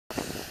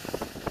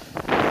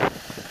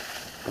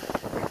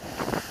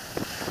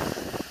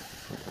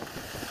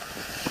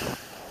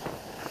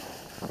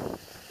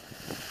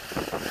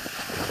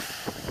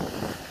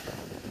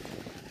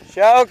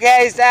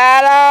Showcase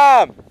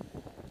Adam!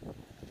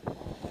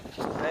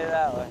 Stay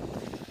that way.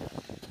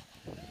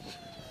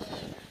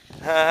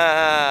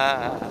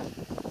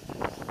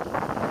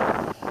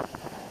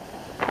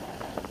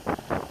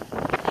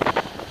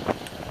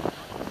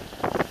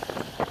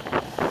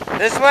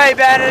 This way,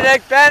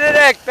 Benedict!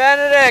 Benedict!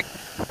 Benedict!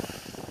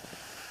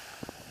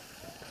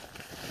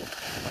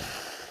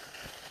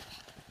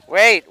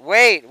 Wait,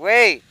 wait,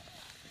 wait!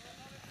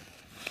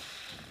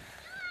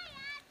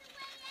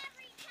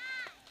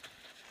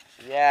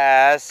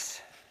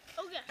 Yes.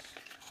 Oh yes.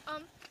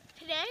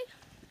 Today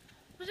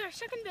was our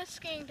second best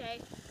skating day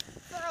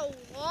for a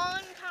long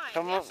time.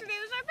 Come on. Yesterday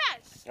was our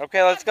best.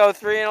 Okay, let's go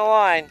 3 in a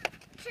line.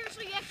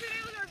 Seriously,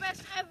 yesterday was our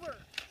best ever.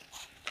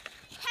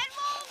 Head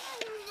wall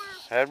or rumor.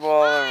 Head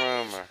wall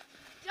and rumor.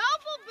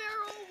 Double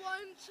barrel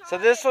one side. So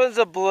this one's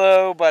a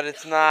blue, but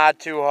it's not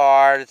too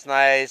hard. It's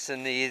nice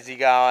and easy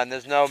going.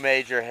 There's no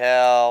major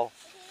hill.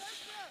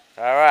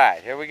 Okay, All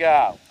right, here we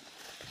go.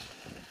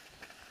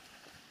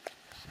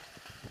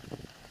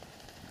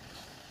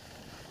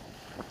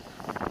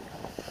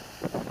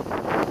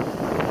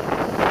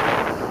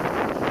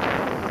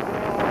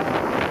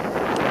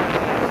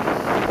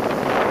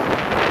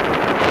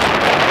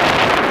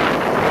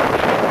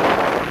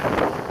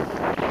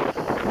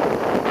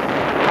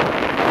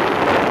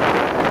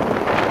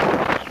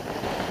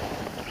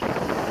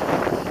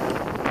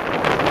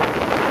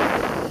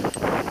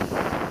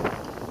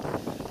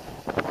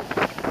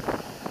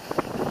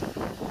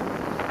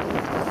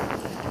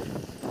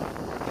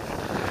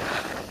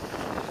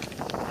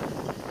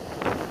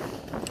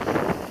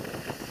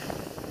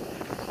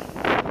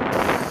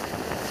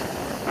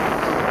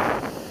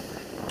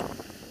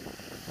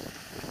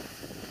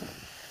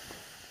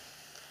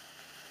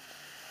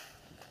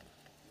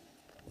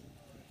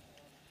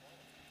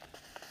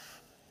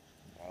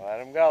 Let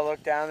him go.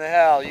 Look down the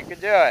hill. You can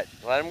do it.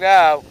 Let him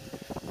go.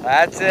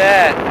 That's it.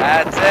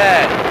 That's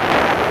it.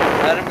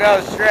 Let him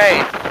go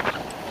straight.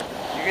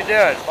 You can do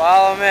it.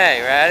 Follow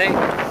me. Ready?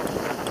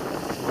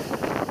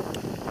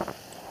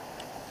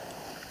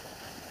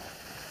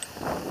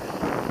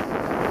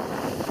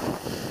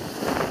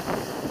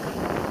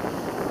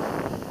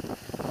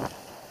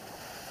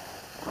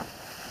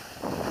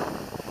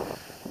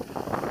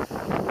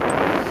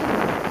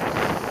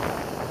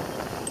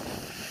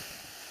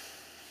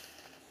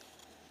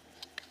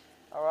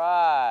 All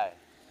right.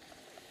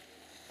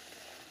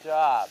 Good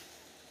job.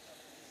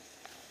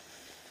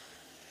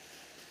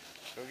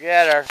 Go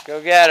get her.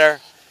 Go get her.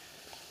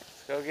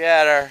 Go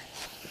get her.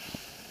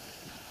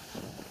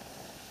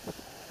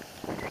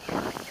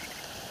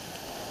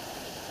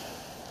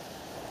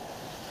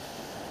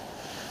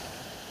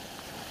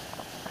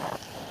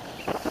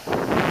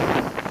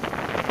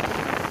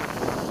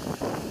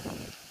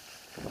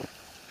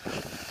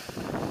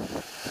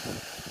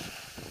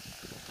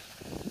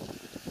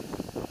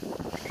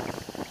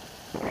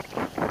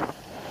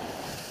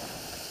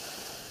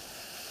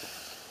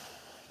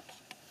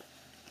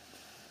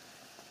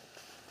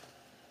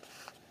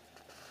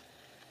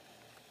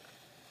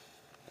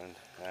 And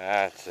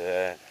that's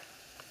it.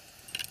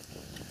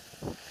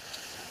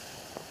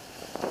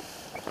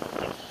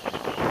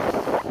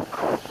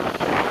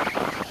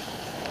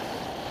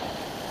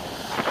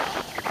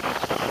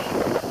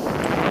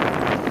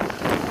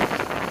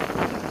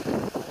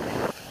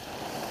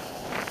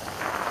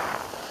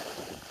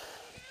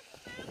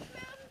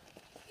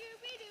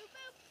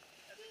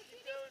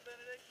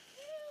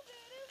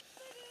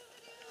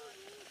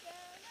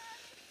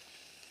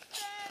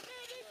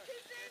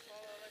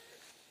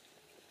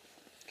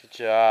 Good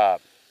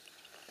job.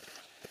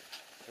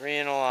 3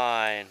 in a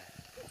line.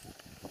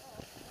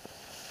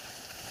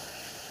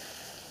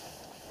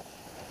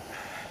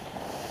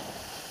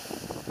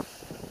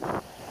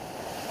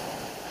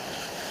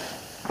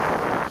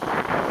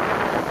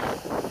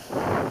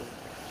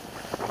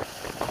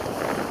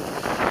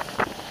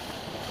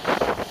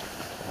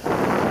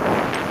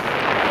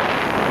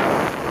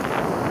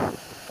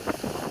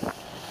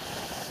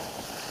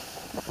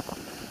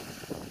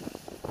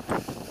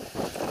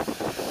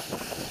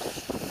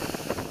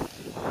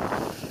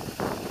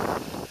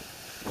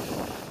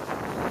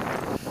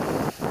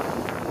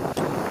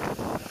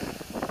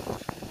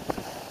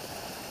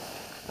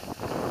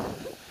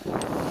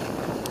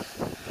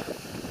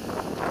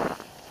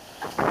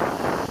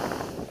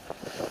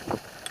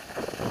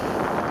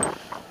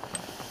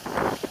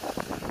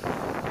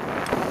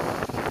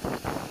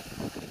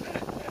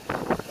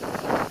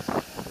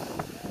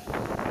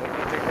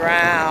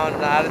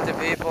 Ground, not at the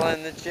people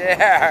in the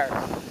chair.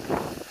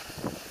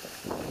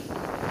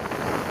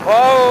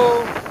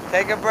 Whoa!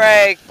 Take a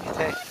break.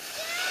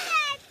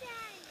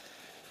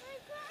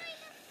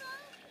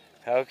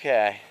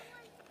 Okay.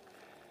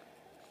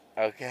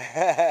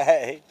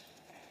 Okay.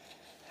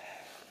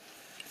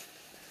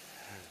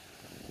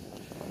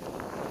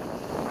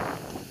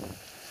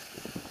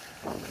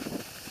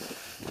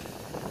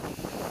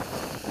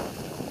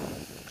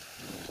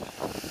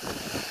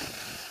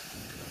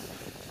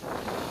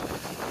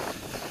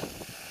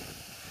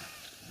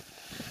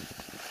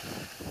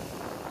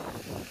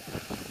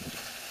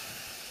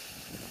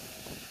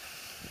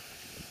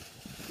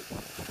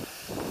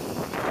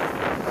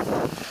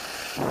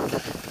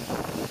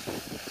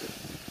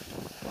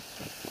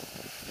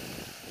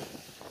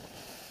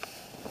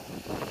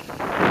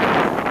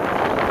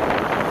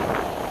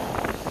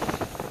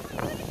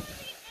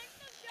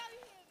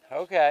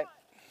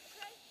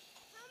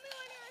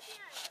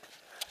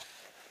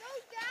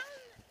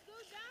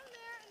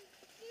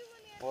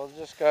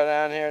 just go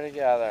down here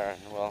together, and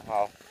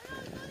I'll.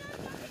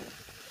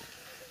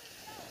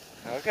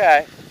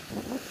 Okay.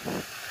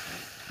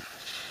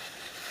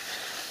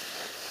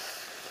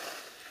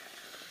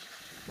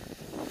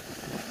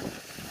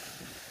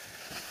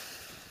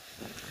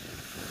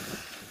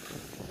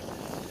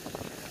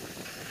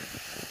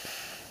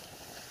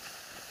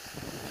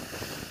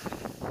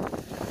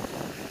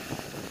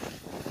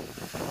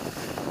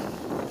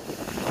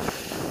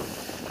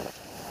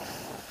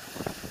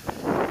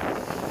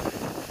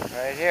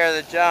 Right here,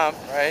 the jump.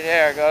 Right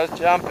here goes.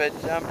 Jump it,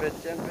 jump it,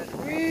 jump it.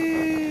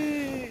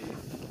 Whee!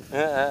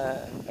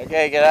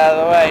 Okay, get out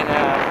of the way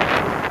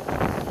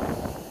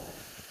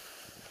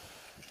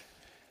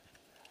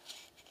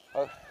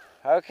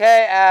now.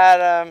 Okay,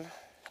 Adam.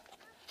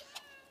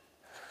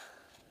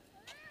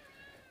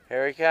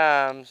 Here he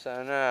comes.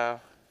 Oh no.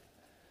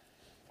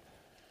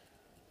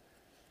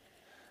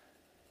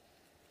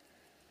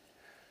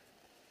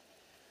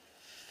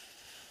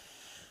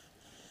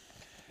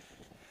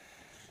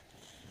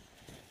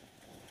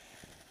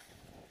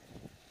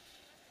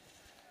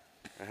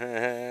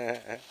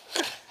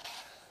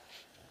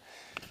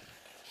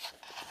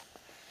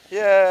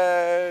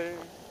 Yay!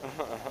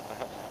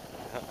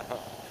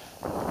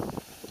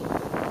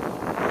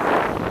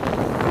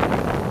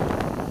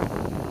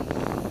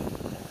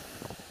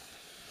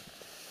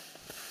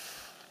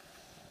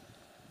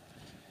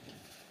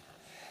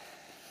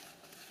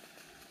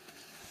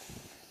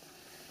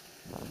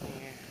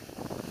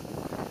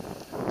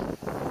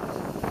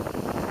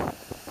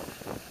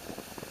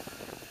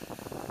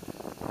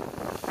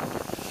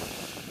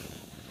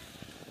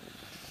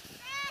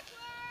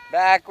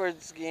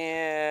 Backwards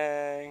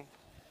skiing.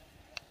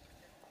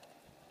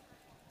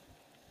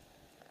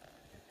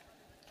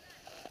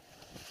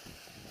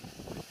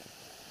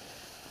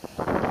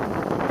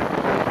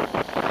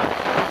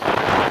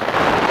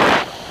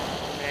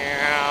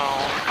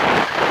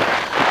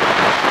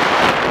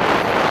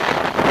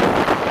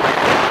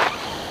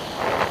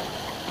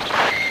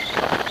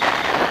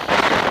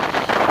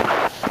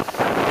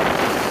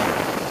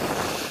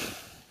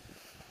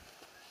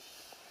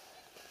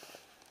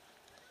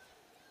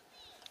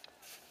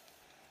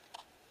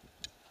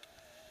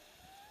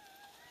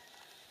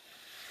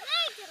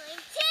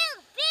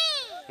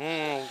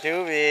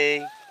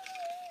 Doobie.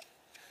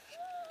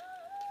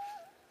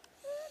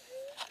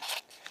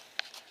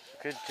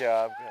 Good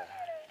job.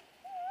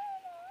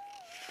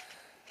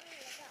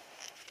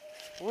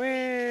 Whee!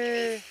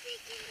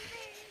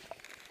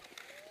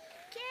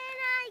 Can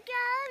I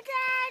go,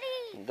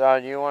 Daddy?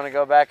 Don, you want to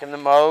go back in the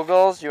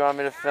moguls? You want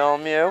me to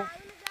film you?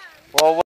 Well.